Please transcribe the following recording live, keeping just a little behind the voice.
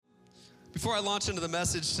Before I launch into the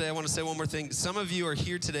message today, I want to say one more thing. Some of you are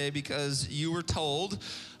here today because you were told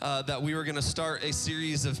that we were going to start a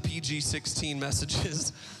series of PG-16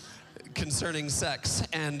 messages concerning sex.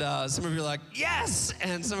 And some of you are like, yes!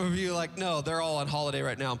 And some of you are like, no, they're all on holiday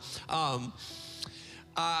right now. I'm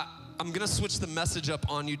going to switch the message up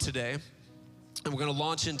on you today. And we're going to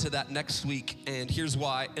launch into that next week. And here's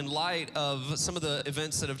why. In light of some of the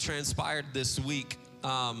events that have transpired this week,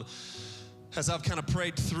 as I've kind of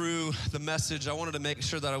prayed through the message, I wanted to make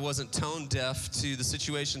sure that I wasn't tone deaf to the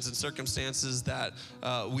situations and circumstances that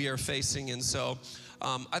we are facing. And so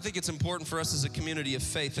I think it's important for us as a community of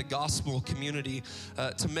faith, a gospel community,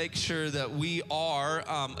 to make sure that we are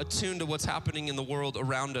attuned to what's happening in the world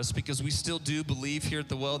around us, because we still do believe here at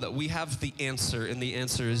the Well that we have the answer, and the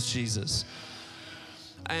answer is Jesus.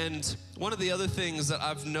 And one of the other things that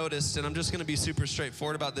I've noticed, and I'm just going to be super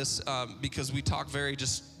straightforward about this because we talk very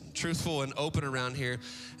just truthful and open around here,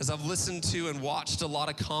 is I've listened to and watched a lot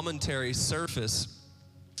of commentary surface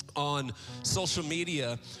on social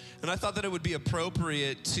media, and I thought that it would be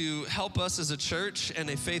appropriate to help us as a church and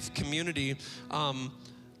a faith community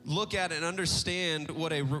look at and understand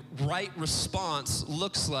what a right response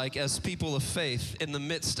looks like as people of faith in the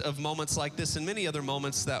midst of moments like this and many other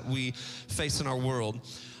moments that we face in our world.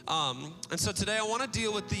 And so today I want to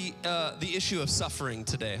deal with the issue of suffering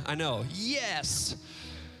today. I know, yes.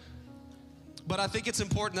 But I think it's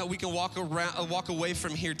important that we can walk away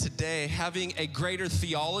from here today having a greater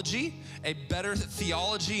theology, a better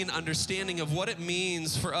theology and understanding of what it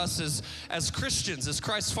means for us as Christians, as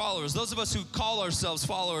Christ followers, those of us who call ourselves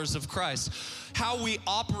followers of Christ, how we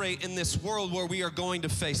operate in this world where we are going to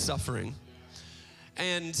face suffering.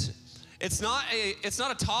 And it's not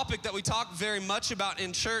a topic that we talk very much about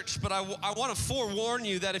in church, but I want to forewarn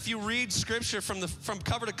you that if you read scripture from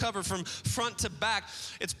cover to cover, from front to back,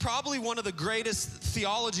 it's probably one of the greatest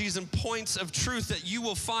theologies and points of truth that you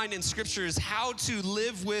will find in scripture is how to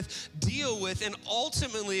live with, deal with, and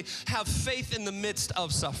ultimately have faith in the midst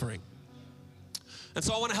of suffering. And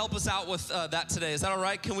so I want to help us out with that today. Is that all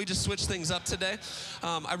right? Can we just switch things up today?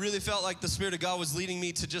 I really felt like the Spirit of God was leading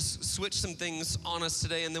me to just switch some things on us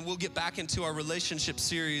today, and then we'll get back into our relationship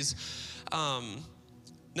series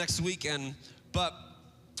next weekend. But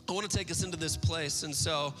I want to take us into this place. And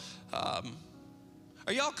so are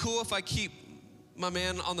y'all cool if I keep my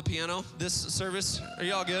man on the piano this service? Are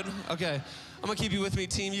y'all good? Okay. I'm going to keep you with me,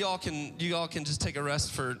 team. You all can just take a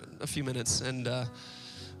rest for a few minutes, and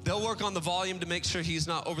they'll work on the volume to make sure he's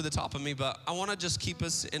not over the top of me, but I want to just keep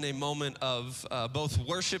us in a moment of both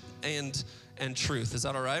worship and truth. Is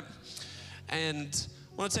that all right? And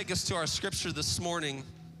I want to take us to our scripture this morning,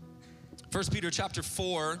 1 Peter chapter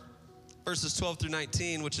 4, verses 12 through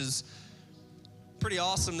 19, which is pretty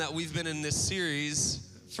awesome that we've been in this series,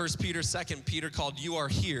 1 Peter, 2 Peter, called You Are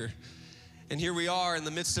Here. And here we are in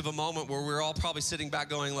the midst of a moment where we're all probably sitting back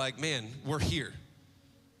going like, man, we're here.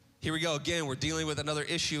 Here we go again. We're dealing with another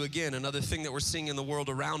issue again, another thing that we're seeing in the world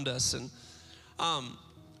around us. And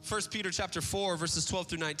 1 Peter chapter 4, verses 12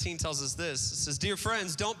 through 19 tells us this. It says, dear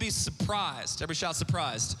friends, don't be surprised. Everybody shout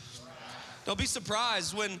surprised. Don't be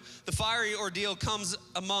surprised when the fiery ordeal comes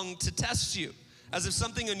among to test you, as if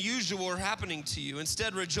something unusual were happening to you.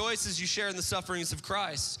 Instead, rejoice as you share in the sufferings of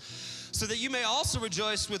Christ, so that you may also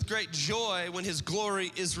rejoice with great joy when his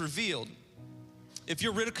glory is revealed. If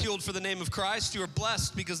you're ridiculed for the name of Christ, you are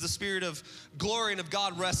blessed because the Spirit of glory and of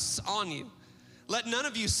God rests on you. Let none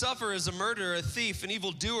of you suffer as a murderer, a thief, an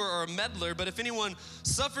evildoer, or a meddler, but if anyone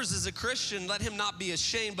suffers as a Christian, let him not be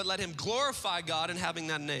ashamed, but let him glorify God in having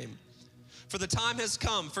that name. For the time has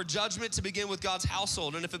come for judgment to begin with God's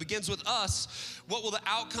household, and if it begins with us, what will the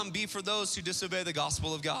outcome be for those who disobey the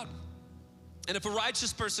gospel of God? And if a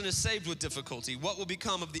righteous person is saved with difficulty, what will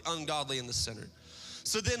become of the ungodly and the sinner?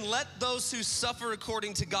 So then let those who suffer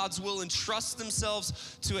according to God's will entrust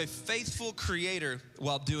themselves to a faithful Creator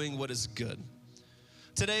while doing what is good.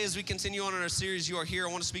 Today, as we continue on in our series, You Are Here,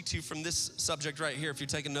 I want to speak to you from this subject right here. If you're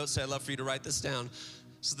taking notes, I'd love for you to write this down.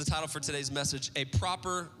 This is the title for today's message, A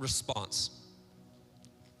Proper Response.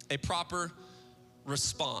 A proper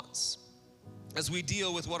response. As we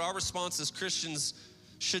deal with what our response as Christians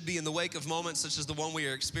should be in the wake of moments such as the one we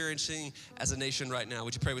are experiencing as a nation right now.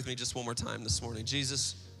 Would you pray with me just one more time this morning?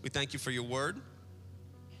 Jesus, we thank you for your word.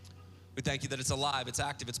 We thank you that it's alive, it's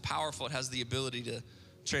active, it's powerful, it has the ability to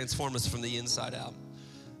transform us from the inside out.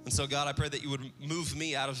 And so God, I pray that you would move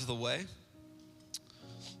me out of the way.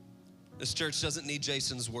 This church doesn't need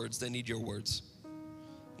Jason's words, they need your words.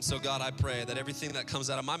 And so God, I pray that everything that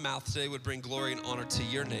comes out of my mouth today would bring glory and honor to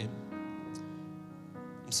your name.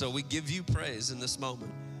 And so we give you praise in this moment.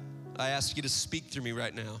 I ask you to speak through me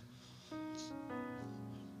right now.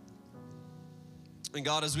 And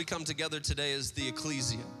God, as we come together today as the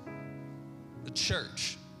ecclesia, the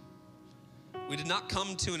church, we did not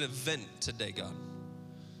come to an event today, God.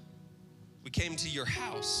 We came to your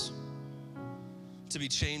house to be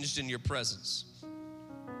changed in your presence.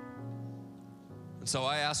 And so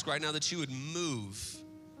I ask right now that you would move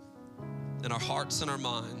in our hearts and our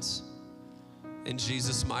minds. In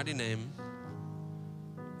Jesus' mighty name.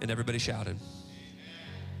 And everybody shouted.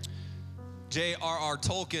 J.R.R.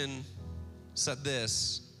 Tolkien said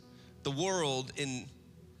this, the world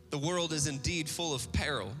is indeed full of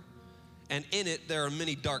peril, and in it there are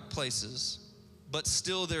many dark places, but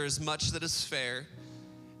still there is much that is fair.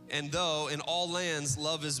 And though in all lands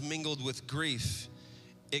love is mingled with grief,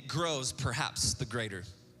 it grows perhaps the greater.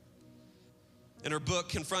 In her book,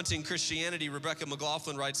 Confronting Christianity, Rebecca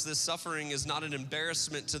McLaughlin writes this, suffering is not an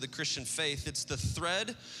embarrassment to the Christian faith. It's the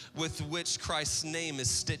thread with which Christ's name is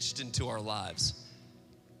stitched into our lives.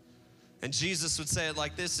 And Jesus would say it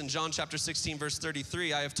like this in John chapter 16, verse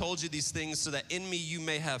 33, I have told you these things so that in me you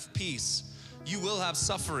may have peace. You will have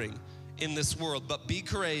suffering in this world, but be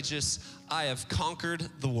courageous. I have conquered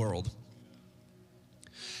the world.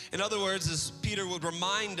 In other words, as Peter would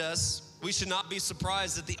remind us, we should not be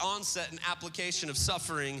surprised at the onset and application of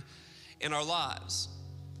suffering in our lives.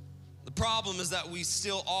 The problem is that we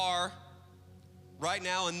still are, right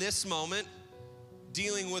now in this moment,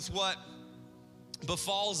 dealing with what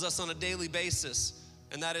befalls us on a daily basis,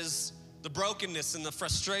 and that is the brokenness and the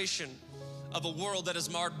frustration of a world that is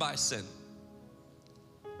marred by sin.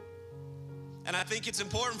 And I think it's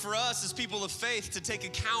important for us as people of faith to take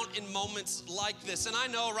account in moments like this. And I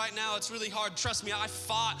know right now it's really hard. Trust me, I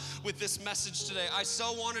fought with this message today. I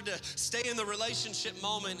so wanted to stay in the relationship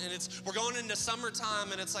moment, and we're going into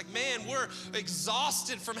summertime, and it's like, man, we're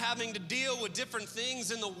exhausted from having to deal with different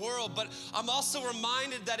things in the world. But I'm also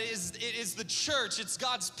reminded that it is the church, it's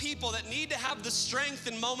God's people that need to have the strength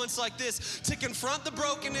in moments like this to confront the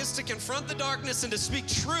brokenness, to confront the darkness, and to speak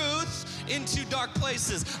truth into dark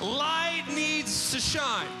places. Light needs to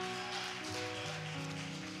shine.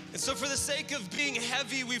 And so for the sake of being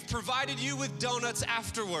heavy, we've provided you with donuts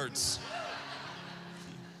afterwards.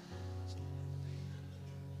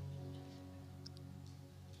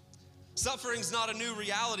 Suffering's not a new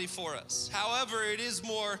reality for us. However, it is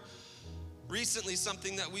more recently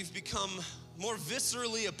something that we've become more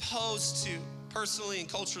viscerally opposed to, personally and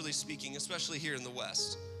culturally speaking, especially here in the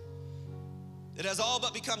West. It has all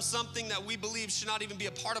but become something that we believe should not even be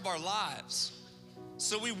a part of our lives.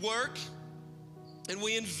 So we work and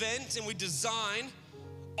we invent and we design,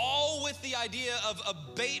 all with the idea of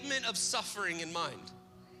abatement of suffering in mind.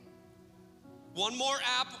 One more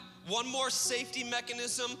app, one more safety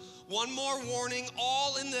mechanism, one more warning,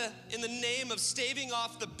 all in the name of staving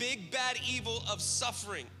off the big bad evil of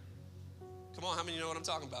suffering. Come on, how many of you know what I'm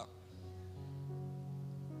talking about?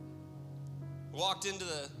 I walked into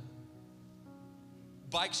the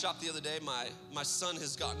bike shop the other day. My son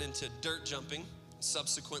has gotten into dirt jumping.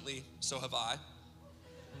 Subsequently, so have I.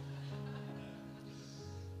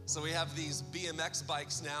 So we have these BMX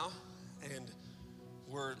bikes now, and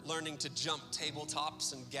we're learning to jump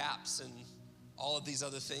tabletops and gaps and all of these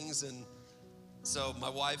other things. And so my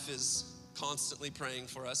wife is constantly praying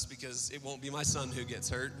for us because it won't be my son who gets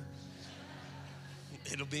hurt.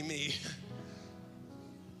 It'll be me.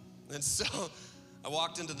 And so I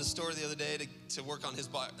walked into the store the other day to work on his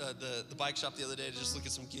the bike shop the other day to just look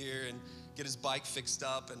at some gear and get his bike fixed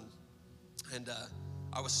up. And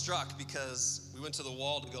I was struck because we went to the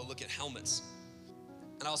wall to go look at helmets.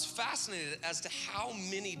 And I was fascinated as to how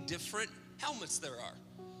many different helmets there are.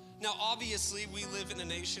 Now, obviously, we live in a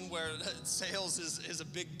nation where sales is a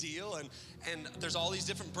big deal, and there's all these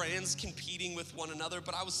different brands competing with one another,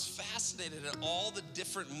 but I was fascinated at all the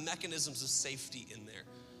different mechanisms of safety in there.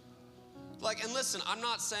 Like, and listen, I'm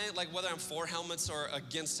not saying like whether I'm for helmets or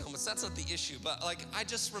against helmets, that's not the issue, but like I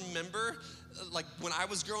just remember like when I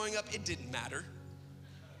was growing up, it didn't matter.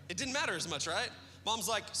 It didn't matter as much, right? Mom's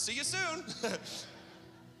like, see you soon.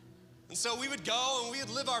 And so we would go and we would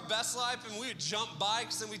live our best life and we would jump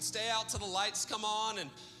bikes and we'd stay out till the lights come on. And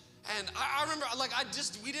I remember like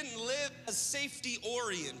we didn't live as safety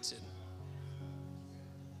oriented,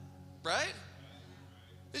 right?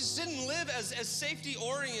 We just didn't live as safety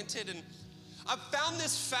oriented. And I've found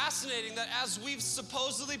this fascinating that as we've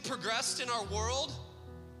supposedly progressed in our world,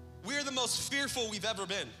 we're the most fearful we've ever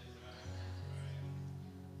been.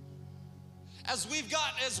 As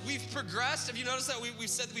we've progressed, have you noticed that we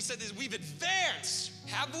said this, we've advanced,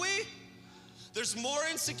 have we? There's more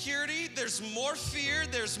insecurity, there's more fear,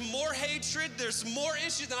 there's more hatred, there's more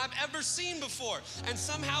issues than I've ever seen before. And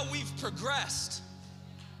somehow we've progressed.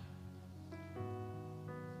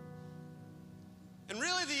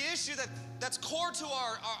 issue that's core to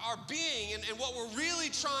our being and what we're really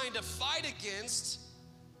trying to fight against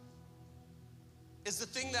is the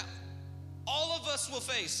thing that all of us will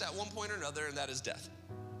face at one point or another, and that is death.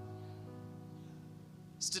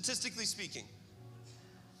 Statistically speaking,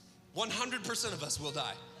 100% of us will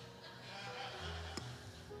die.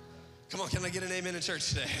 Come on, can I get an amen in church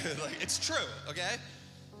today? Like, it's true, okay?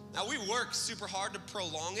 Now, we work super hard to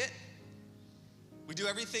prolong it. We do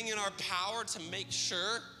everything in our power to make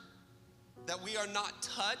sure that we are not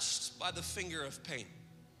touched by the finger of pain.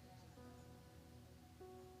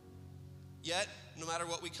 Yet, no matter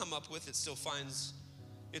what we come up with, it still finds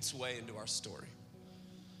its way into our story.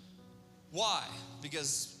 Why?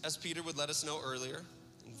 Because as Peter would let us know earlier,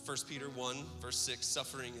 in 1 Peter 1, verse 6,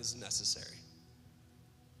 suffering is necessary.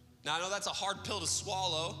 Now, I know that's a hard pill to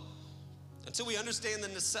swallow until we understand the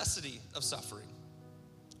necessity of suffering.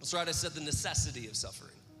 That's right, I said the necessity of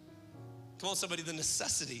suffering. Come on, somebody, the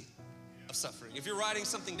necessity of suffering. If you're writing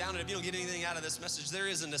something down and if you don't get anything out of this message, there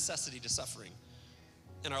is a necessity to suffering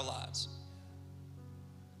in our lives.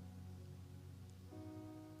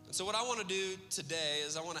 And so what I want to do today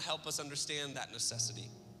is I want to help us understand that necessity.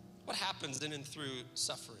 What happens in and through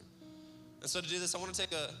suffering? And so to do this, I want to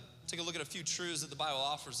take a look at a few truths that the Bible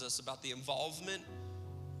offers us about the involvement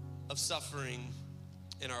of suffering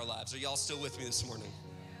in our lives. Are y'all still with me this morning?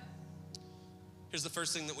 Here's the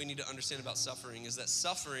first thing that we need to understand about suffering is that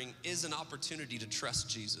suffering is an opportunity to trust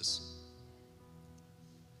Jesus.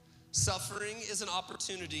 Suffering is an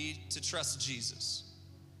opportunity to trust Jesus.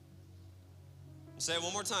 I'll say it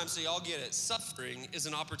one more time so y'all get it. Suffering is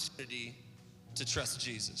an opportunity to trust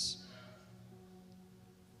Jesus.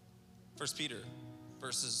 1 Peter,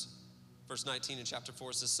 verse 19 in chapter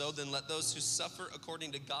 4 says, so then let those who suffer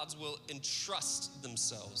according to God's will entrust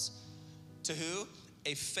themselves to who?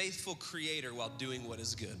 A faithful creator while doing what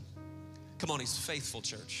is good. Come on, he's faithful,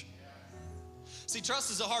 church. See, trust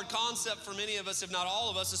is a hard concept for many of us, if not all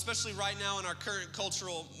of us, especially right now in our current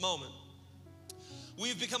cultural moment.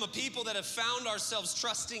 We've become a people that have found ourselves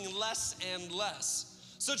trusting less and less.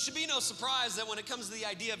 So it should be no surprise that when it comes to the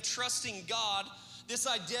idea of trusting God, this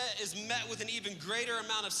idea is met with an even greater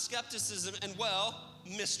amount of skepticism and, well,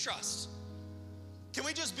 mistrust. Can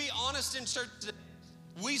we just be honest in church today?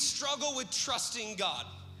 We struggle with trusting God.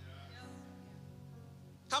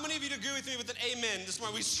 How many of you agree with me with an amen this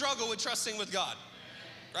morning? We struggle with trusting with God,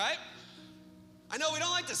 right? I know we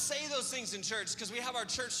don't like to say those things in church because we have our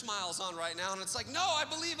church smiles on right now, and it's like, no, I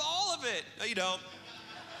believe all of it. No, you don't.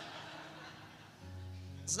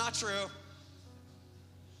 It's not true.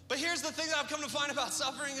 But here's the thing that I've come to find about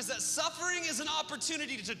suffering is that suffering is an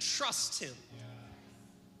opportunity to trust Him.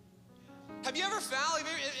 Have you ever found,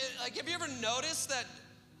 have you ever noticed that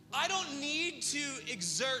I don't need to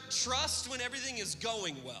exert trust when everything is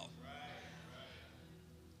going well?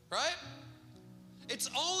 Right? It's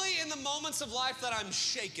only in the moments of life that I'm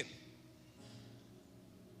shaken.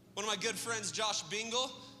 One of my good friends, Josh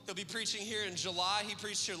Bingle, he'll be preaching here in July. He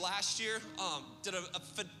preached here last year, did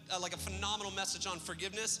a phenomenal message on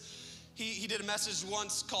forgiveness. He did a message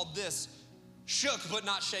once called this, shook but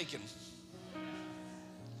not shaken.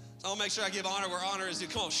 So I'll make sure I give honor where honor is due.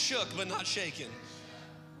 Come on, shook but not shaken.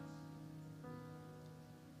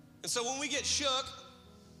 And so when we get shook,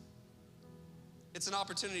 it's an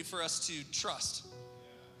opportunity for us to trust.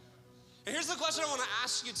 And here's the question I want to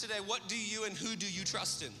ask you today. What do you and who do you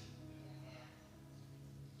trust in?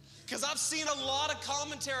 Because I've seen a lot of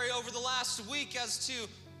commentary over the last week as to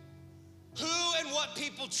who and what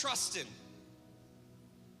people trust in.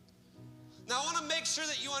 Now, I want to make sure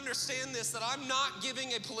that you understand this, that I'm not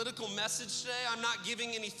giving a political message today. I'm not giving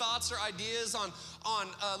any thoughts or ideas on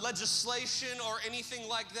legislation or anything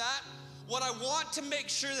like that. What I want to make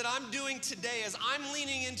sure that I'm doing today is I'm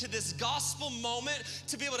leaning into this gospel moment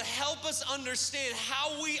to be able to help us understand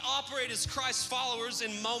how we operate as Christ followers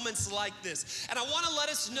in moments like this. And I want to let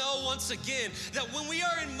us know once again that when we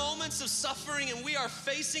are in moments of suffering and we are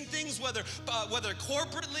facing things, whether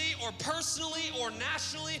corporately or personally or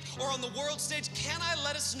nationally or on the world stage, can I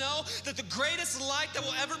let us know that the greatest light that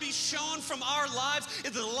will ever be shown from our lives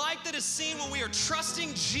is the light that is seen when we are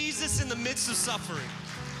trusting Jesus in the midst of suffering.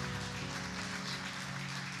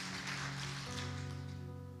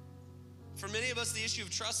 For many of us, the issue of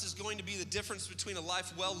trust is going to be the difference between a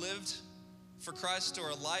life well lived for Christ or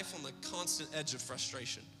a life on the constant edge of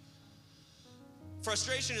frustration.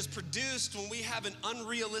 Frustration is produced when we have an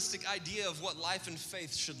unrealistic idea of what life and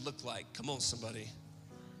faith should look like. Come on, somebody.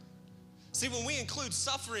 See, when we include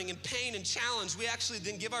suffering and pain and challenge, we actually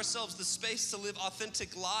then give ourselves the space to live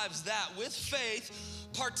authentic lives that, with faith,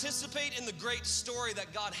 participate in the great story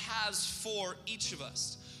that God has for each of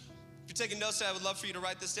us. If If you're taking notes today, I would love for you to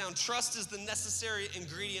write this down. Trust is the necessary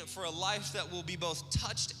ingredient for a life that will be both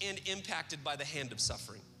touched and impacted by the hand of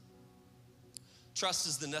suffering. Trust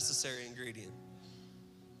is the necessary ingredient.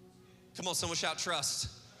 Come on, someone shout trust.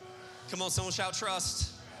 Come on, someone shout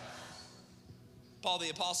trust. Paul the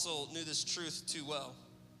apostle knew this truth too well.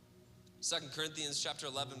 2 Corinthians chapter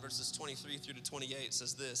 11, verses 23 through to 28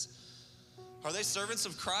 says this. Are they servants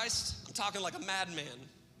of Christ? I'm talking like a madman.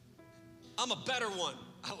 I'm a better one.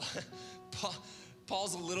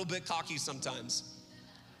 Paul's a little bit cocky sometimes.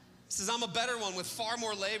 He says, I'm a better one with far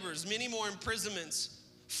more labors, many more imprisonments,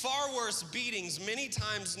 far worse beatings, many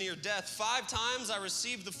times near death. 5 times I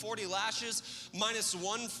received the 40 lashes, minus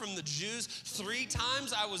 1 from the Jews. 3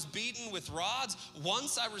 times I was beaten with rods.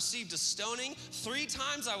 Once I received a stoning. 3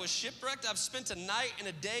 times I was shipwrecked. I've spent a night and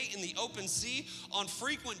a day in the open sea. On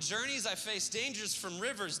frequent journeys I faced dangers from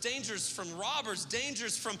rivers, dangers from robbers,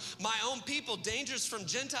 dangers from my own people, dangers from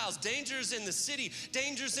Gentiles, dangers in the city,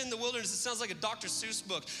 dangers in the wilderness. It sounds like a Dr. Seuss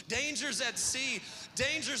book. Dangers at sea,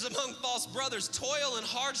 dangers among false brothers, toil and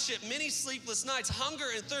hardship, many sleepless nights, hunger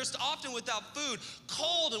and thirst, often without food,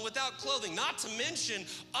 cold and without clothing. Not to mention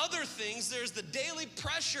other things, there's the daily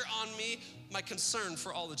pressure on me, my concern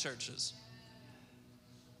for all the churches.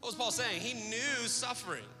 What was Paul saying? He knew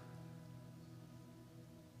suffering.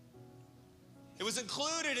 It was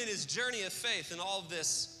included in his journey of faith, and all of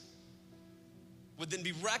this would then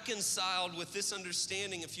be reconciled with this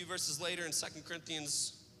understanding a few verses later in 2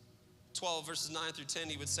 Corinthians 12, verses 9 through 10.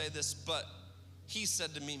 He would say this, but he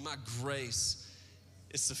said to me, my grace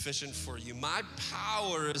is sufficient for you. My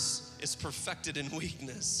power is perfected in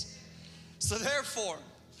weakness. So therefore,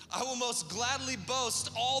 I will most gladly boast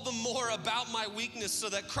all the more about my weakness so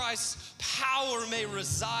that Christ's power may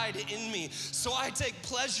reside in me. So I take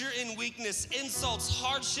pleasure in weakness, insults,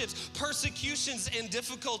 hardships, persecutions, and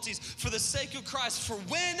difficulties for the sake of Christ. For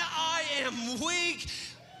when I am weak,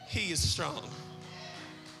 he is strong.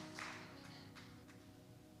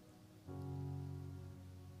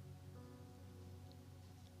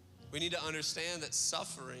 We need to understand that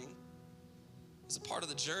suffering is a part of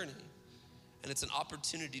the journey, and it's an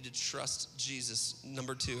opportunity to trust Jesus.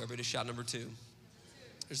 Number 2, everybody shout number 2.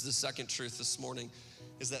 Here's the second truth this morning,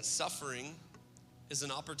 is that suffering is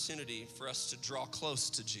an opportunity for us to draw close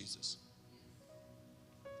to Jesus.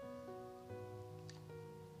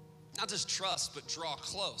 Not just trust, but draw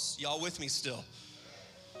close. Y'all with me still?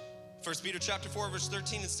 1 Peter chapter 4, verse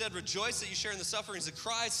 13, instead, rejoice that you share in the sufferings of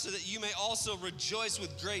Christ so that you may also rejoice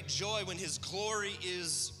with great joy when his glory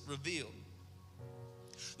is revealed.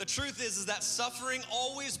 The truth is that suffering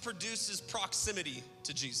always produces proximity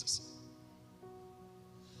to Jesus.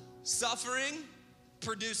 Suffering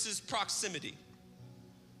produces proximity.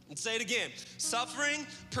 And say it again, suffering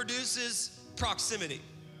produces proximity.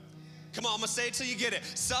 Come on, I'm gonna say it till you get it.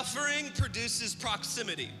 Suffering produces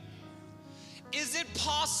proximity. Is it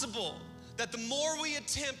possible that the more we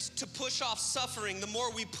attempt to push off suffering, the more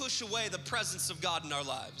we push away the presence of God in our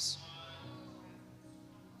lives?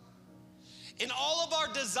 In all of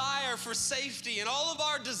our desire for safety and all of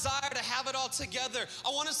our desire to have it all together, I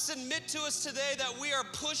want to submit to us today that we are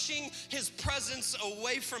pushing his presence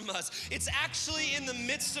away from us. It's actually in the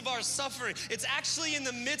midst of our suffering. It's actually in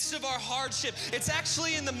the midst of our hardship. It's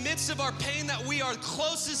actually in the midst of our pain that we are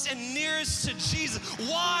closest and nearest to Jesus.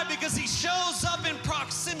 Why? Because he shows up in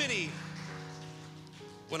proximity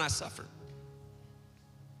when I suffer.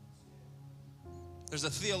 There's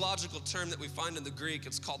a theological term that we find in the Greek.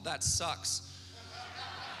 It's called that sucks.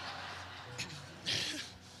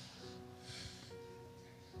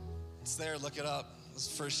 It's there, look it up. It's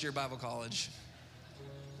first year Bible college.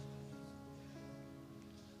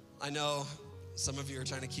 I know some of you are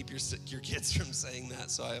trying to keep your kids from saying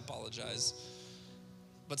that, so I apologize.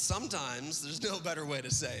 But sometimes there's no better way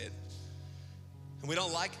to say it. And we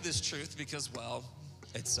don't like this truth because, well,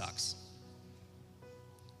 it sucks.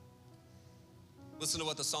 Listen to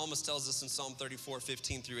what the psalmist tells us in Psalm 34,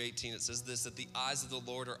 15 through 18. It says this, that the eyes of the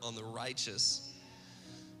Lord are on the righteous,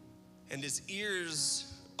 and his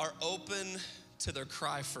ears are open to their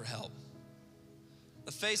cry for help.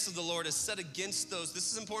 The face of the Lord is set against those.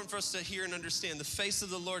 This is important for us to hear and understand. The face of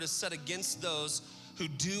the Lord is set against those who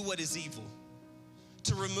do what is evil,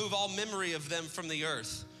 to remove all memory of them from the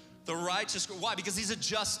earth. The righteous, why? Because he's a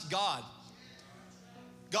just God.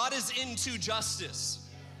 God is into justice.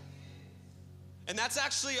 And that's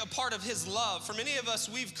actually a part of his love. For many of us,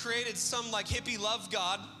 we've created some like hippie love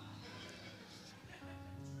God.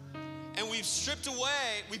 And we've stripped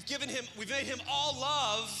away, we've made him all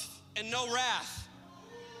love and no wrath.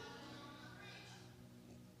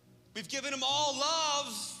 We've given him all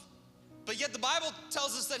love, but yet the Bible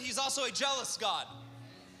tells us that he's also a jealous God.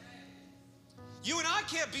 You and I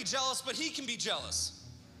can't be jealous, but he can be jealous.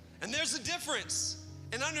 And there's a difference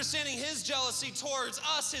in understanding his jealousy towards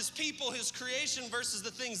us, his people, his creation, versus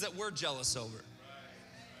the things that we're jealous over.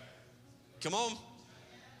 Come on.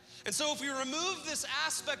 And so if we remove this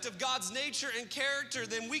aspect of God's nature and character,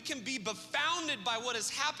 then we can be befounded by what is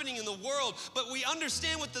happening in the world. But we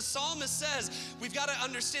understand what the psalmist says. We've got to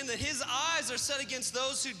understand that his eyes are set against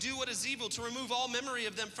those who do what is evil, to remove all memory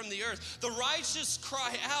of them from the earth. The righteous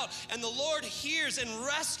cry out, and the Lord hears and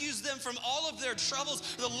rescues them from all of their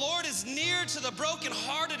troubles. The Lord is near to the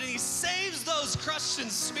brokenhearted, and he saves those crushed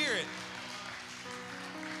in spirit.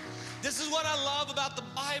 This is what I love about the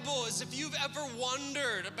Bible, is if you've ever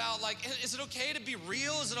wondered about, like, is it okay to be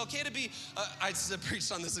real? Is it okay to be, I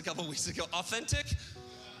preached on this a couple weeks ago, authentic?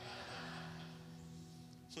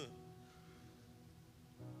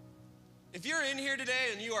 If you're in here today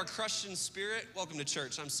and you are crushed in spirit, welcome to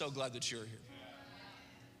church. I'm so glad that you're here.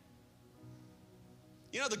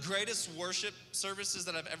 You know, the greatest worship services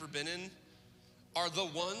that I've ever been in are the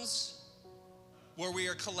ones where we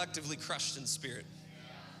are collectively crushed in spirit.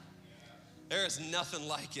 There is nothing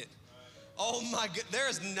like it. Oh my God, there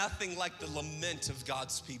is nothing like the lament of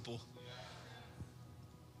God's people.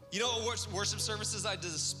 You know what worship services I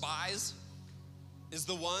despise? Is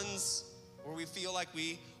the ones where we feel like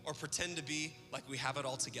we, or pretend to be like we have it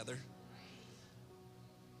all together.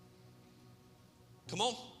 Come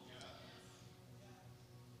on.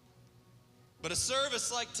 But a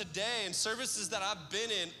service like today and services that I've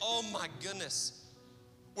been in, oh my goodness,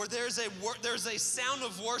 where there's a sound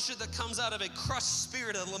of worship that comes out of a crushed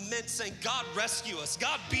spirit, a lament saying, God, rescue us.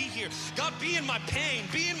 God, be here. God, be in my pain.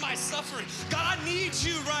 Be in my suffering. God, I need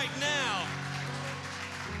you right now.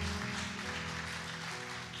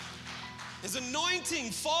 His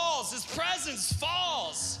anointing falls. His presence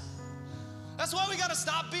falls. That's why we got to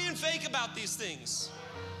stop being fake about these things.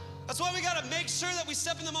 That's why we got to make sure that we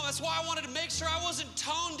step in the moment. That's why I wanted to make sure I wasn't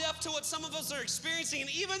tone deaf to what some of us are experiencing. And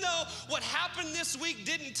even though what happened this week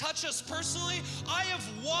didn't touch us personally, I have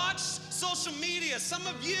watched social media, some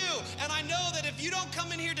of you, and I know that if you don't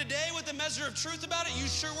come in here today with a measure of truth about it, you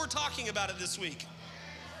sure were talking about it this week.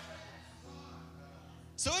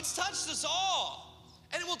 So it's touched us all.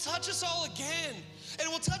 And it will touch us all again. And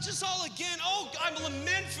it will touch us all again. Oh, I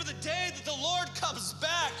lament for the day that the Lord comes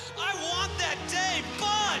back. I want that day,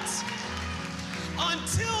 but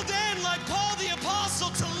until then, like Paul the Apostle,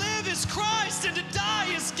 to live is Christ and to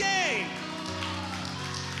die is gain.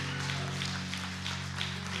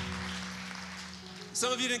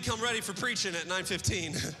 Some of you didn't come ready for preaching at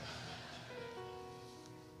 9:15.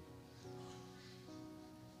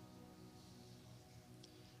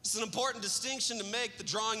 It's an important distinction to make, the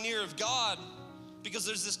drawing near of God, because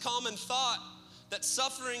there's this common thought that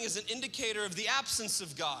suffering is an indicator of the absence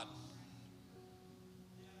of God.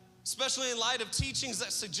 Especially in light of teachings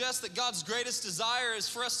that suggest that God's greatest desire is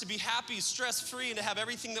for us to be happy, stress-free, and to have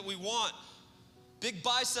everything that we want. Big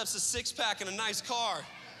biceps, a six-pack, and a nice car.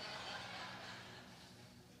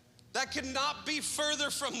 That could not be further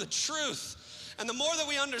from the truth. And the more that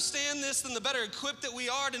we understand this, then the better equipped that we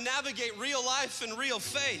are to navigate real life and real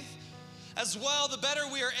faith. As well, the better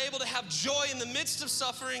we are able to have joy in the midst of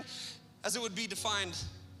suffering, as it would be defined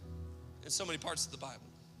in so many parts of the Bible.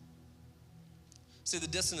 See, the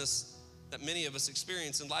dissonance that many of us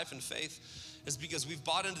experience in life and faith is because we've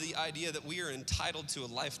bought into the idea that we are entitled to a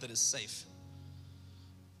life that is safe,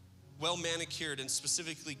 well manicured and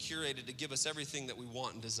specifically curated to give us everything that we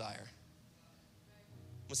want and desire.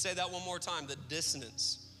 I'm gonna say that one more time. The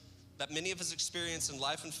dissonance that many of us experience in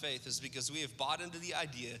life and faith is because we have bought into the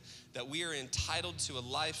idea that we are entitled to a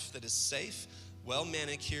life that is safe, well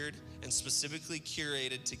manicured, and specifically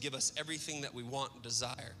curated to give us everything that we want and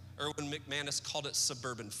desire. Erwin McManus called it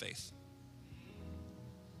suburban faith.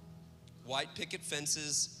 White picket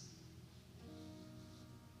fences.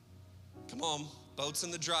 Come on, boats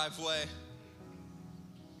in the driveway.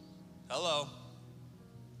 Hello.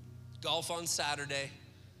 Golf on Saturday.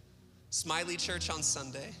 Smiley church on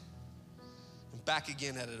Sunday, and back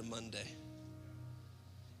again at it on Monday.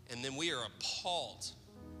 And then we are appalled.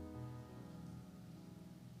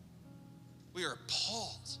 We are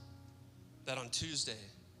appalled that on Tuesday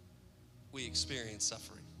we experience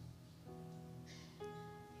suffering.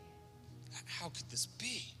 How could this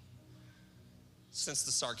be? Since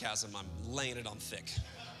the sarcasm, I'm laying it on thick.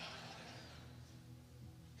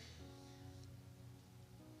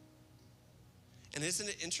 And isn't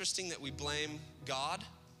it interesting that we blame God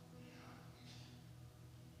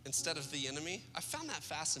instead of the enemy? I found that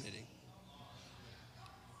fascinating.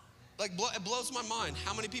 Like, it blows my mind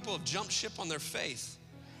how many people have jumped ship on their faith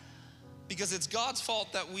Because it's God's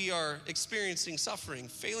fault that we are experiencing suffering,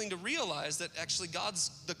 failing to realize that actually God's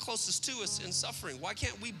the closest to us in suffering. Why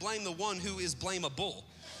can't we blame the one who is blamable?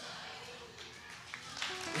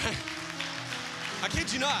 Right? I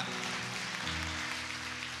kid you not.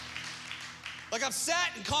 Like, I've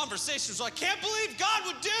sat in conversations, so I can't believe God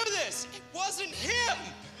would do this. It wasn't him.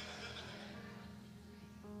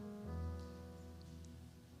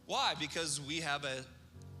 Why? Because we have an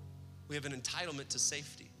entitlement to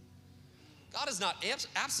safety. God is not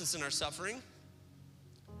absent in our suffering.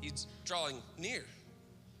 He's drawing near.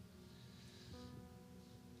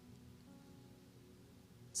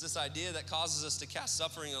 It's this idea that causes us to cast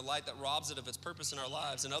suffering in a light that robs it of its purpose in our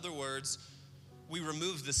lives. In other words, we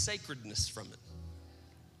remove the sacredness from it.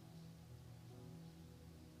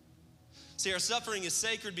 See, our suffering is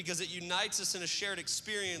sacred because it unites us in a shared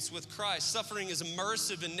experience with Christ. Suffering is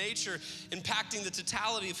immersive in nature, impacting the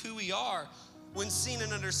totality of who we are. When seen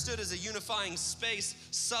and understood as a unifying space,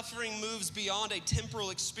 suffering moves beyond a temporal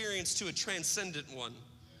experience to a transcendent one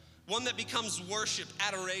that becomes worship,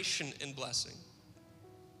 adoration, and blessing.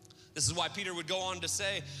 This is why Peter would go on to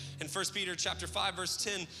say in 1 Peter chapter 5, verse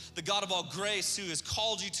 10, the God of all grace who has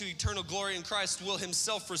called you to eternal glory in Christ will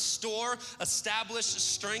himself restore, establish,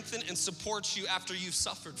 strengthen, and support you after you've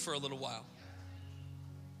suffered for a little while.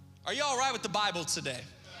 Are you all right with the Bible today?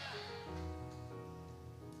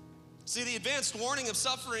 See, the advanced warning of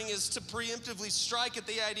suffering is to preemptively strike at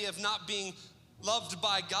the idea of not being loved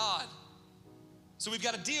by God. So we've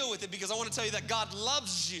got to deal with it because I want to tell you that God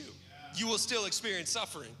loves you. You will still experience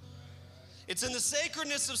suffering. It's in the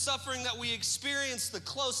sacredness of suffering that we experience the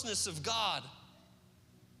closeness of God.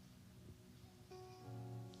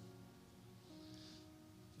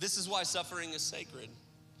 This is why suffering is sacred.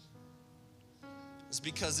 It's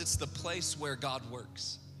because it's the place where God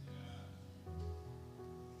works.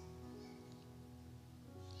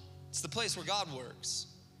 It's the place where God works.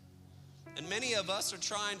 And many of us are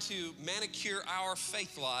trying to manicure our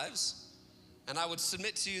faith lives. And I would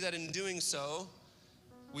submit to you that in doing so,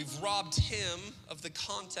 we've robbed him of the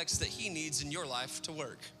context that he needs in your life to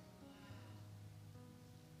work.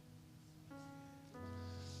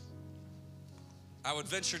 I would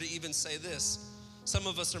venture to even say this. Some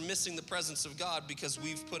of us are missing the presence of God because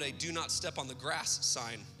we've put a do not step on the grass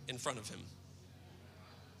sign in front of him.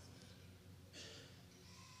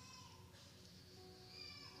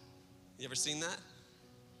 You ever seen that?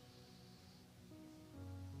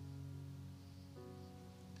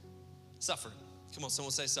 Suffering. Come on,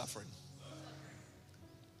 someone say suffering.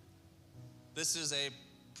 This is a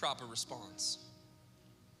proper response.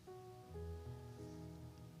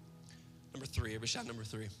 Number 3, everybody shout number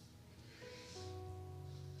 3.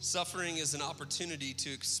 Suffering is an opportunity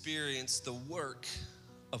to experience the work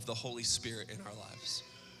of the Holy Spirit in our lives.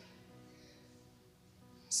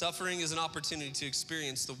 Suffering is an opportunity to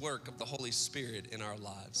experience the work of the Holy Spirit in our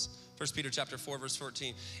lives. 1 Peter chapter 4, verse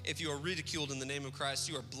 14, if you are ridiculed in the name of Christ,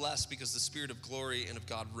 you are blessed because the Spirit of glory and of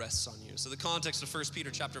God rests on you. So the context of 1 Peter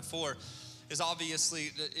chapter 4 is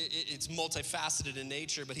obviously, it's multifaceted in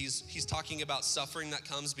nature, but he's talking about suffering that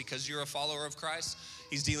comes because you're a follower of Christ.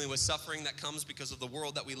 He's dealing with suffering that comes because of the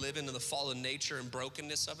world that we live in and the fallen nature and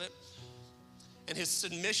brokenness of it. And his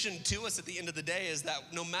submission to us at the end of the day is that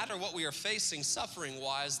no matter what we are facing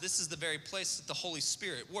suffering-wise, this is the very place that the Holy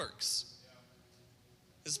Spirit works.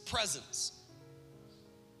 His presence,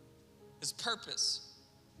 his purpose,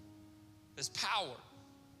 his power.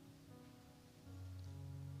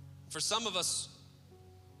 For some of us,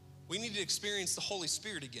 we need to experience the Holy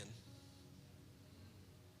Spirit again.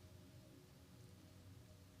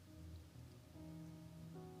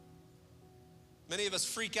 Many of us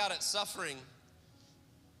freak out at suffering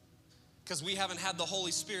because we haven't had the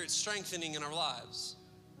Holy Spirit strengthening in our lives.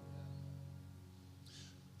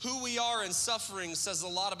 Who we are in suffering says a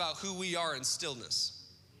lot about who we are in stillness.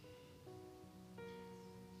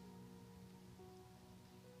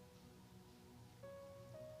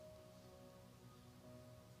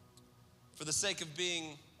 For the sake of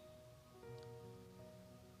being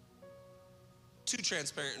too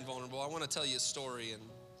transparent and vulnerable, I want to tell you a story, and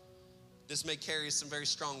this may carry some very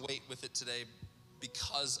strong weight with it today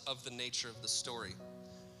because of the nature of the story.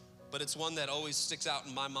 But it's one that always sticks out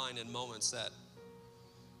in my mind in moments that,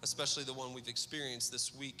 especially the one we've experienced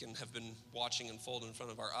this week and have been watching unfold in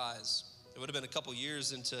front of our eyes. It would have been a couple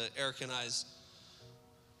years into Eric and I's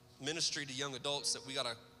ministry to young adults that we got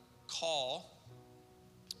a call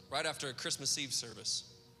right after a Christmas Eve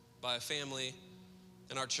service by a family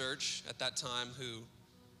in our church at that time who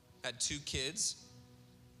had 2 kids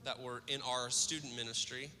that were in our student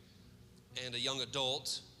ministry and a young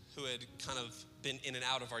adult who had kind of been in and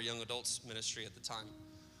out of our young adults ministry at the time.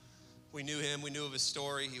 We knew him, we knew of his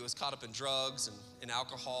story. He was caught up in drugs and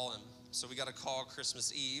alcohol, and so we got a call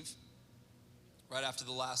Christmas Eve, right after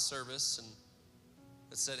the last service, and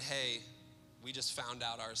it said, hey, we just found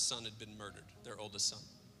out our son had been murdered, their oldest son.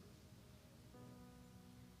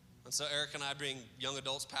 And so Eric and I, being young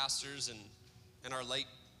adults, pastors, and in our late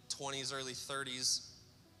 20s, early 30s,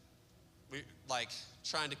 we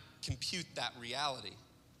trying to compute that reality.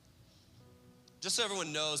 Just so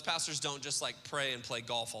everyone knows, pastors don't just pray and play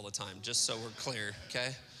golf all the time, just so we're clear,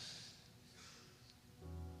 okay?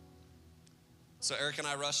 So Eric and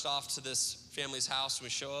I rushed off to this family's house, and we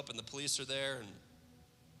show up, and the police are there, and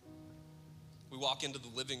we walk into the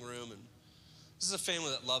living room, and this is a family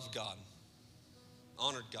that loved God,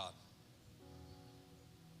 honored God.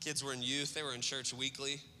 Kids were in youth, they were in church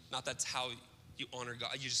weekly. Not that's how you honor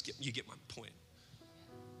God, you get my point.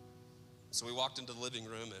 So we walked into the living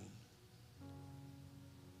room, and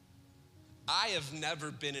I have never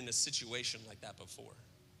been in a situation like that before.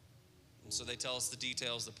 And so they tell us the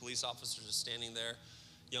details. The police officers are standing there.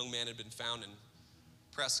 Young man had been found in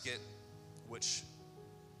Prescott, which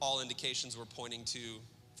all indications were pointing to,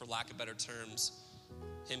 for lack of better terms,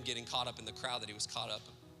 him getting caught up in the crowd that he was caught up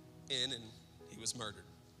in, and he was murdered.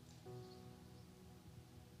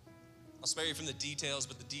 I'll spare you from the details,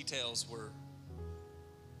 but the details were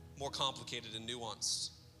more complicated and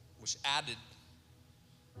nuanced, which added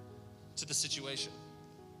to the situation.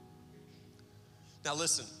 Now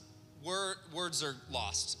listen, words are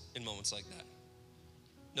lost in moments like that.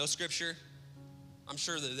 No scripture, I'm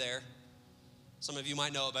sure they're there. Some of you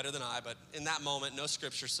might know it better than I, but in that moment, no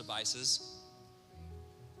scripture suffices.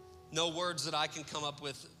 No words that I can come up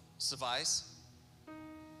with suffice.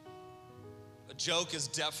 A joke is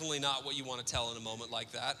definitely not what you want to tell in a moment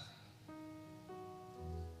like that.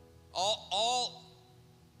 All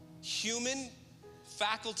human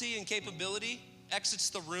faculty and capability exits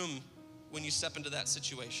the room when you step into that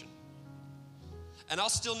situation. And I'll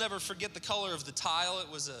still never forget the color of the tile. It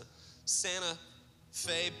was a Santa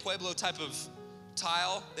Fe Pueblo type of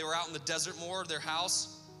tile. They were out in the desert more, their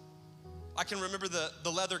house. I can remember the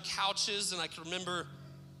leather couches, and I can remember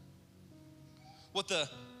what the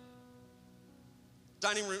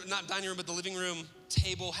the living room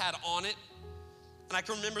table had on it. And I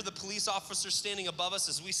can remember the police officer standing above us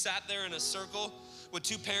as we sat there in a circle with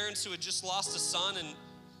two parents who had just lost a son and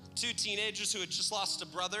two teenagers who had just lost a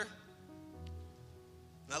brother.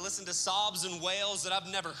 And I listened to sobs and wails that I've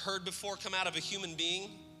never heard before come out of a human being.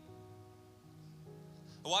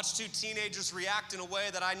 I watched two teenagers react in a way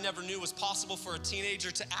that I never knew was possible for a teenager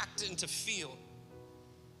to act and to feel.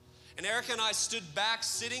 And Erica and I stood back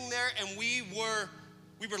sitting there, and we were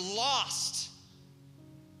lost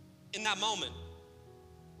in that moment.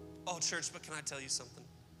 Oh, church, but can I tell you something?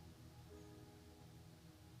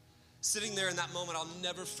 Sitting there in that moment, I'll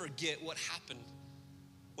never forget what happened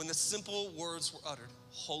when the simple words were uttered,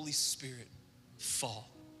 Holy Spirit, fall.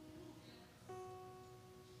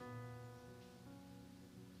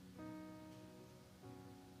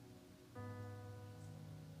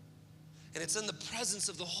 And it's in the presence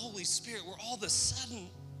of the Holy Spirit where all of a sudden,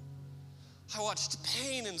 I watched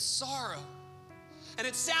pain and sorrow. And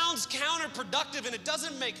it sounds counterproductive and it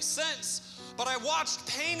doesn't make sense, but I watched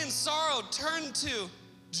pain and sorrow turn to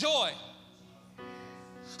joy.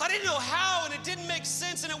 I didn't know how, and it didn't make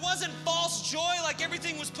sense, and it wasn't false joy like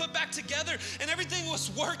everything was put back together and everything was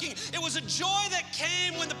working. It was a joy that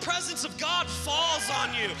came when the presence of God falls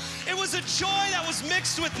on you. It was a joy that was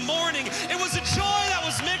mixed with mourning. It was a joy that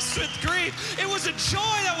was mixed with grief. It was a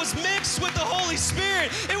joy that was mixed with the Holy Spirit.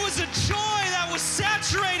 It was a joy that was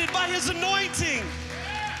saturated by His anointing.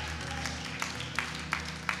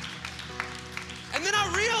 And then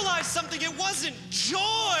I realized something. It wasn't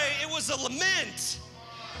joy, it was a lament.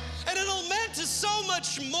 And a lament is so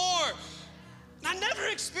much more. And I never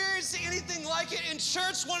experienced anything like it in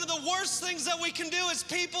church. One of the worst things that we can do as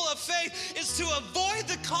people of faith is to avoid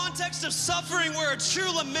the context of suffering where a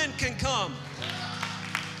true lament can come.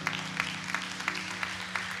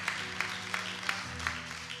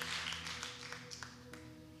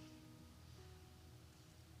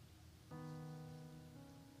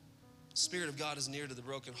 The Spirit of God is near to the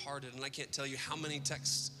brokenhearted, and I can't tell you how many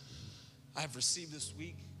texts I have received this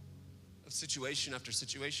week of situation after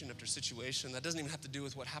situation after situation. That doesn't even have to do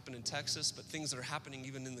with what happened in Texas, but things that are happening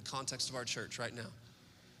even in the context of our church right now.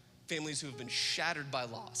 Families who have been shattered by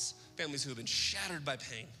loss, families who have been shattered by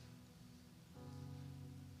pain.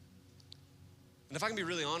 And if I can be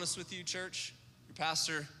really honest with you, church, your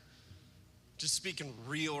pastor, just speaking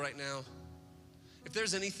real right now, if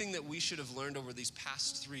there's anything that we should have learned over these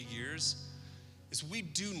past 3 years, is we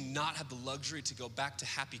do not have the luxury to go back to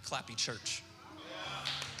happy, clappy church.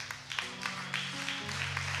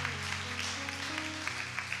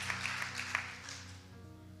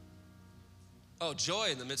 Oh, joy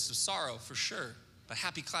in the midst of sorrow, for sure. But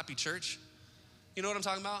happy, clappy church. You know what I'm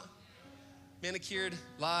talking about? Manicured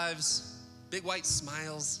lives, big white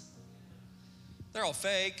smiles. They're all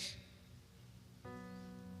fake.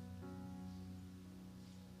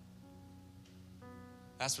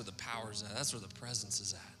 That's where the power's at. That's where the presence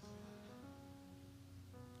is at.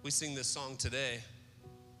 We sing this song today,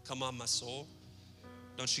 Come On My Soul.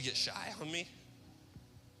 Don't you get shy on me?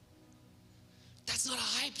 That's not a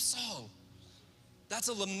hype song. That's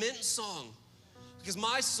a lament song. Because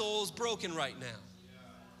my soul is broken right now.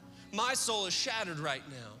 My soul is shattered right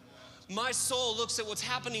now. My soul looks at what's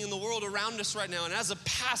happening in the world around us right now. And as a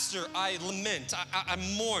pastor, I lament, I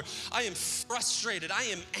mourn, I am frustrated, I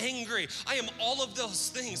am angry, I am all of those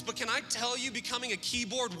things. But can I tell you, becoming a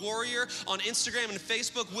keyboard warrior on Instagram and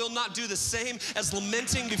Facebook will not do the same as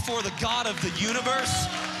lamenting before the God of the universe?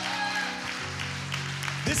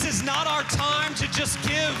 This is not our time to just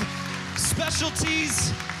give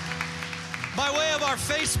specialties by way of our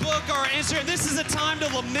Facebook or our Instagram. This is a time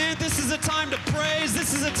to lament. This is a time to praise.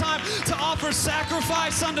 This is a time to offer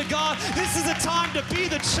sacrifice unto God. This is a time to be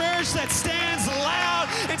the church that stands loud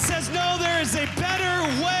and says, no, there is a better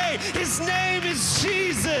way. His name is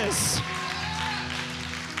Jesus.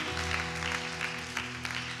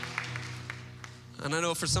 And I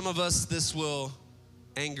know for some of us, this will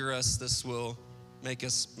anger us. This will make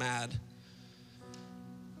us mad.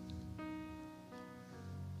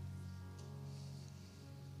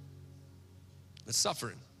 It's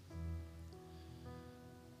suffering.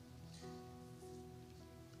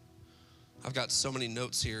 I've got so many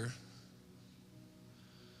notes here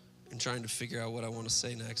and trying to figure out what I want to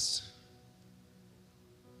say next.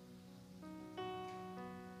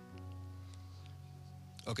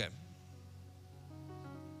 Okay.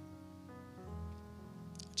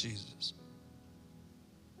 Jesus.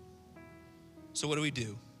 So what do we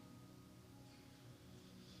do?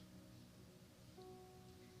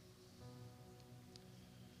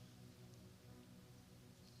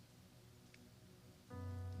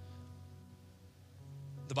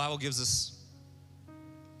 The Bible gives us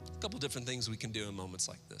a couple different things we can do in moments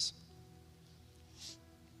like this.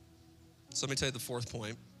 So let me tell you the fourth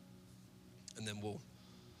point, and then we'll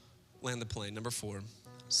land the plane. Number 4,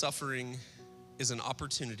 suffering is an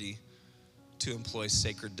opportunity to employ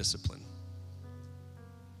sacred discipline.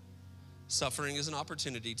 Suffering is an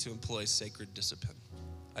opportunity to employ sacred discipline.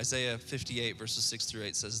 Isaiah 58 verses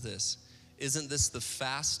 6-8 says this, "Isn't this the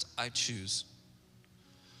fast I choose?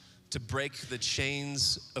 To break the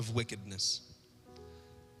chains of wickedness,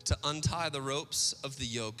 to untie the ropes of the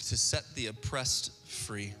yoke, to set the oppressed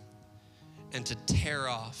free, and to tear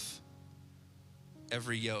off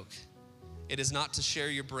every yoke. It is not to share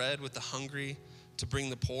your bread with the hungry, to bring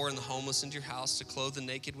the poor and the homeless into your house, to clothe the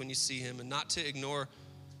naked when you see him, and not to ignore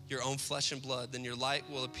your own flesh and blood. Then your light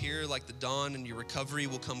will appear like the dawn, and your recovery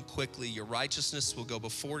will come quickly. Your righteousness will go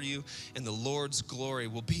before you, and the Lord's glory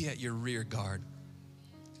will be at your rear guard."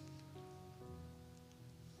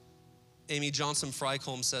 Amy Johnson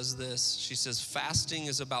Frycolm says this. She says, fasting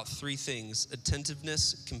is about 3 things: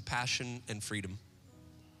 attentiveness, compassion, and freedom.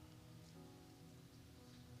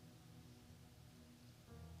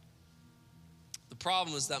 The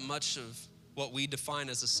problem is that much of what we define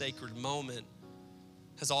as a sacred moment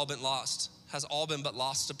has all been lost, has all been but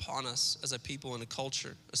lost upon us as a people and a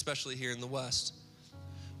culture, especially here in the West.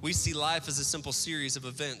 We see life as a simple series of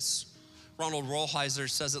events. Ronald Rolheiser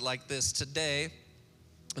says it like this: today,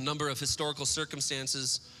 a number of historical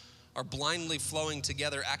circumstances are blindly flowing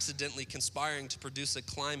together, accidentally conspiring to produce a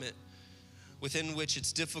climate within which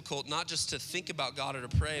it's difficult not just to think about God or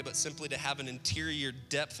to pray, but simply to have an interior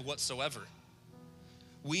depth whatsoever.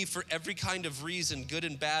 We, for every kind of reason, good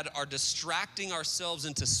and bad, are distracting ourselves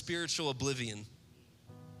into spiritual oblivion.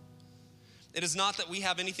 It is not that we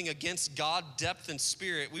have anything against God, depth, and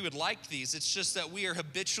spirit. We would like these. It's just that we are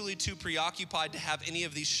habitually too preoccupied to have any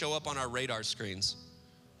of these show up on our radar screens.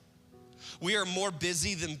 We are more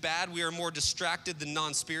busy than bad. We are more distracted than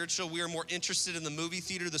non-spiritual. We are more interested in the movie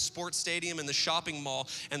theater, the sports stadium, and the shopping mall,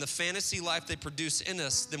 and the fantasy life they produce in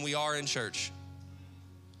us than we are in church.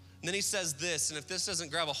 And then he says this, and if this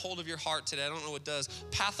doesn't grab a hold of your heart today, I don't know what does.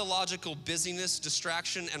 Pathological busyness,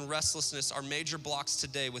 distraction, and restlessness are major blocks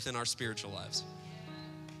today within our spiritual lives.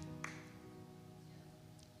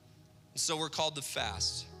 And so we're called to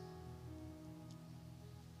fast.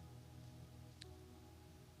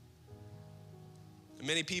 And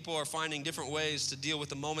many people are finding different ways to deal with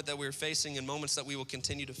the moment that we're facing and moments that we will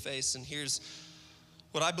continue to face. And here's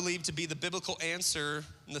what I believe to be the biblical answer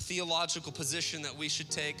and the theological position that we should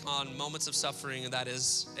take on moments of suffering, and that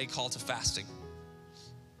is a call to fasting.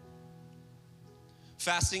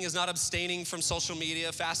 Fasting is not abstaining from social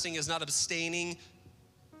media. Fasting is not abstaining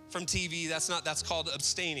from TV. That's called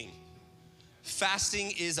abstaining.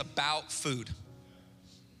 Fasting is about food.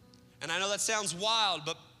 And I know that sounds wild,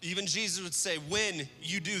 but even Jesus would say, when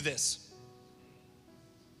you do this.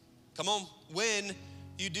 Come on, when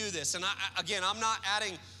you do this. And I'm not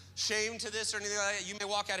adding shame to this or anything like that. You may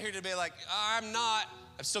walk out here today like, I'm not.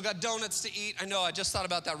 I've still got donuts to eat. I know, I just thought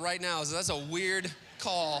about that right now. So that's a weird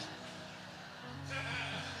call.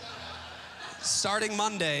 Starting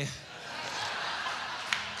Monday.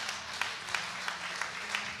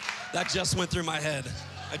 That just went through my head.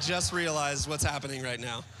 I just realized what's happening right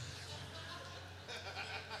now.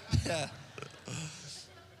 Yeah.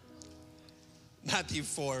 Matthew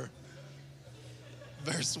 4,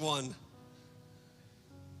 verse 1.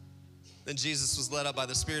 Then Jesus was led up by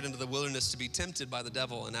the Spirit into the wilderness to be tempted by the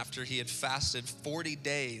devil. And after he had fasted 40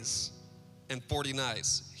 days and 40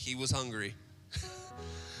 nights, he was hungry.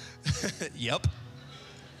 Yep.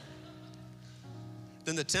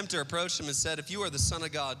 Then the tempter approached him and said, if you are the Son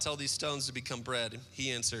of God, tell these stones to become bread.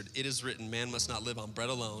 He answered, it is written, man must not live on bread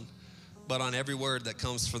alone, but on every word that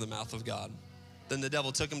comes from the mouth of God. Then the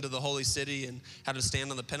devil took him to the holy city and had him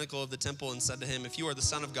stand on the pinnacle of the temple and said to him, if you are the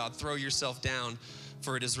Son of God, throw yourself down,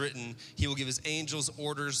 for it is written, he will give his angels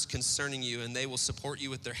orders concerning you, and they will support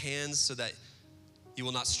you with their hands so that you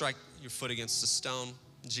will not strike your foot against a stone.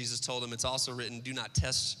 And Jesus told him, it's also written, do not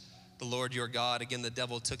test the Lord your God. Again, the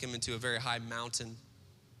devil took him into a very high mountain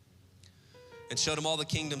and showed him all the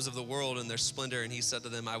kingdoms of the world and their splendor. And he said to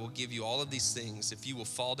them, I will give you all of these things if you will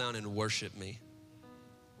fall down and worship me.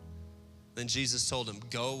 Then Jesus told him,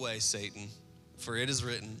 go away, Satan, for it is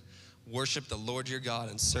written, worship the Lord your God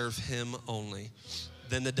and serve him only.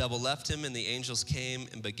 Then the devil left him and the angels came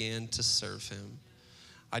and began to serve him.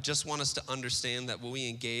 I just want us to understand that when we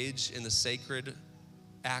engage in the sacred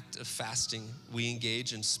act of fasting, we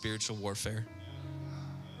engage in spiritual warfare.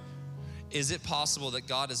 Is it possible that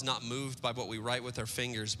God is not moved by what we write with our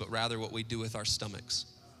fingers, but rather what we do with our stomachs?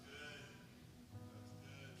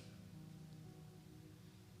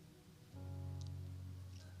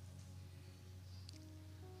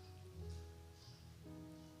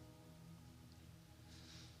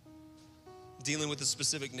 Dealing with the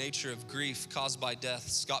specific nature of grief caused by death,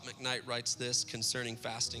 Scott McKnight writes this concerning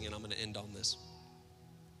fasting, and I'm going to end on this.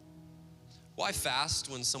 Why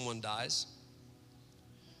fast when someone dies?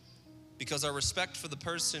 Because our respect for the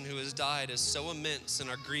person who has died is so immense and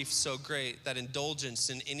our grief so great that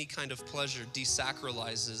indulgence in any kind of pleasure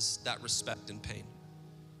desacralizes that respect and pain.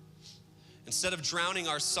 Instead of drowning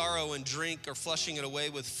our sorrow in drink or flushing it away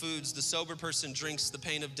with foods, the sober person drinks the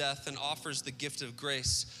pain of death and offers the gift of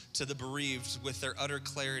grace to the bereaved with their utter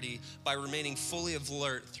clarity by remaining fully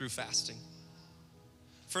alert through fasting.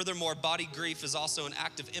 Furthermore, body grief is also an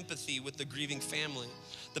act of empathy with the grieving family.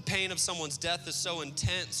 The pain of someone's death is so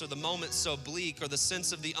intense, or the moment so bleak, or the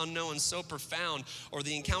sense of the unknown so profound, or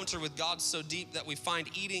the encounter with God so deep that we find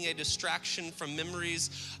eating a distraction from memories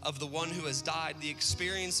of the one who has died, the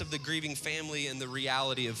experience of the grieving family, and the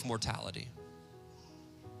reality of mortality.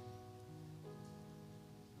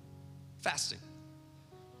 Fasting.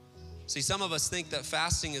 See, some of us think that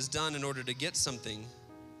fasting is done in order to get something,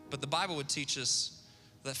 but the Bible would teach us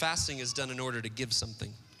that fasting is done in order to give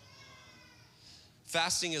something.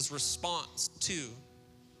 Fasting is response to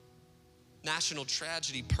national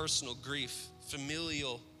tragedy, personal grief,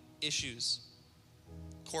 familial issues,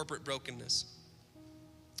 corporate brokenness.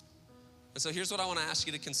 And so here's what I want to ask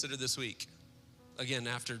you to consider this week, again,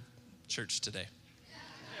 after church today.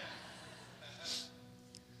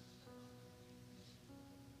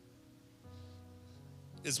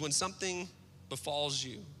 Is when something befalls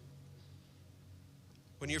you,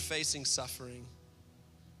 when you're facing suffering,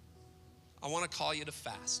 I want to call you to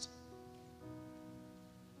fast.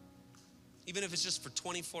 Even if it's just for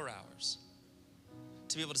 24 hours.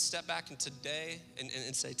 To be able to step back in today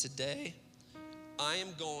and say, today, I am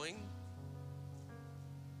going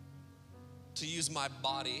to use my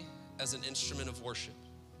body as an instrument of worship.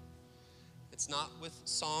 It's not with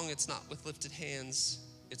song, it's not with lifted hands,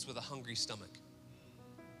 it's with a hungry stomach.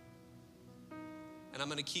 And I'm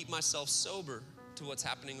going to keep myself sober to what's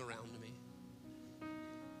happening around me.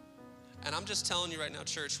 And I'm just telling you right now,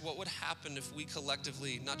 church, what would happen if we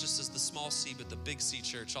collectively, not just as the small C, but the big C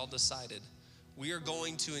church, all decided we are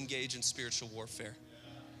going to engage in spiritual warfare.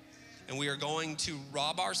 And we are going to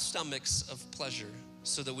rob our stomachs of pleasure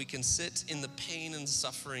so that we can sit in the pain and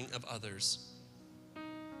suffering of others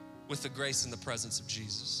with the grace and the presence of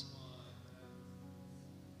Jesus.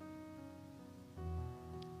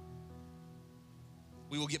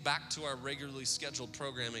 We will get back to our regularly scheduled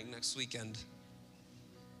programming next weekend.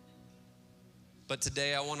 But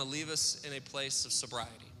today I want to leave us in a place of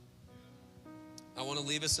sobriety. I want to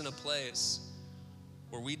leave us in a place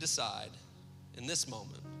where we decide in this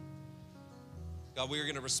moment, God, we are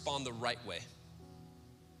going to respond the right way.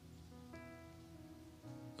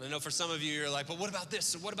 And I know for some of you, you're like, but what about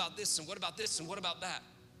this, and what about this, and what about this, and what about that?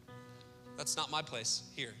 That's not my place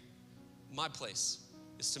here. My place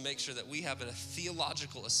is to make sure that we have a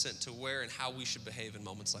theological assent to where and how we should behave in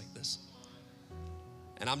moments like this.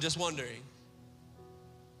 And I'm just wondering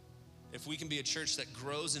if we can be a church that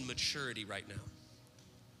grows in maturity right now,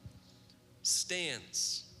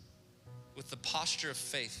 stands with the posture of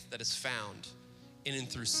faith that is found in and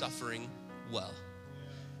through suffering well.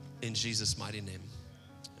 In Jesus' mighty name.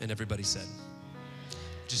 And everybody said,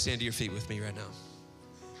 just stand to your feet with me right now.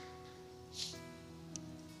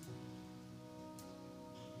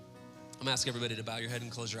 I'm gonna ask everybody to bow your head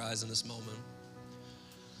and close your eyes in this moment.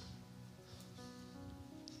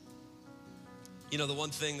 You know, the one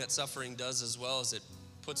thing that suffering does as well is it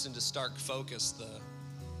puts into stark focus the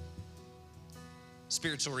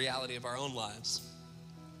spiritual reality of our own lives.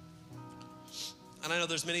 And I know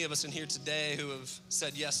there's many of us in here today who have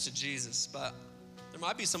said yes to Jesus, but there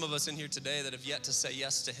might be some of us in here today that have yet to say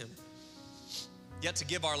yes to him, yet to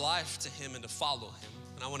give our life to him and to follow him.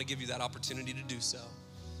 And I want to give you that opportunity to do so.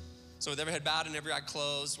 So with every head bowed and every eye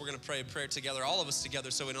closed, we're going to pray a prayer together, all of us together,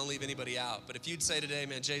 so we don't leave anybody out. But if you'd say today,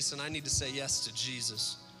 man, Jason, I need to say yes to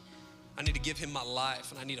Jesus. I need to give him my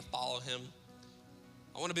life, and I need to follow him.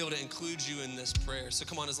 I want to be able to include you in this prayer. So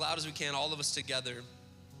come on, as loud as we can, all of us together.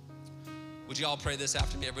 Would you all pray this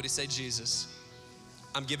after me? Everybody say, Jesus,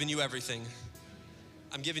 I'm giving you everything.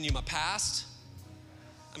 I'm giving you my past.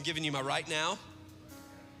 I'm giving you my right now.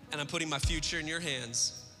 And I'm putting my future in your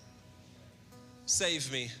hands.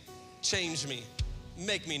 Save me. Change me,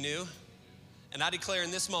 make me new. And I declare in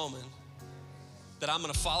this moment that I'm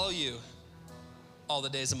gonna follow you all the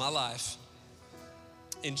days of my life.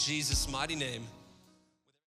 In Jesus' mighty name.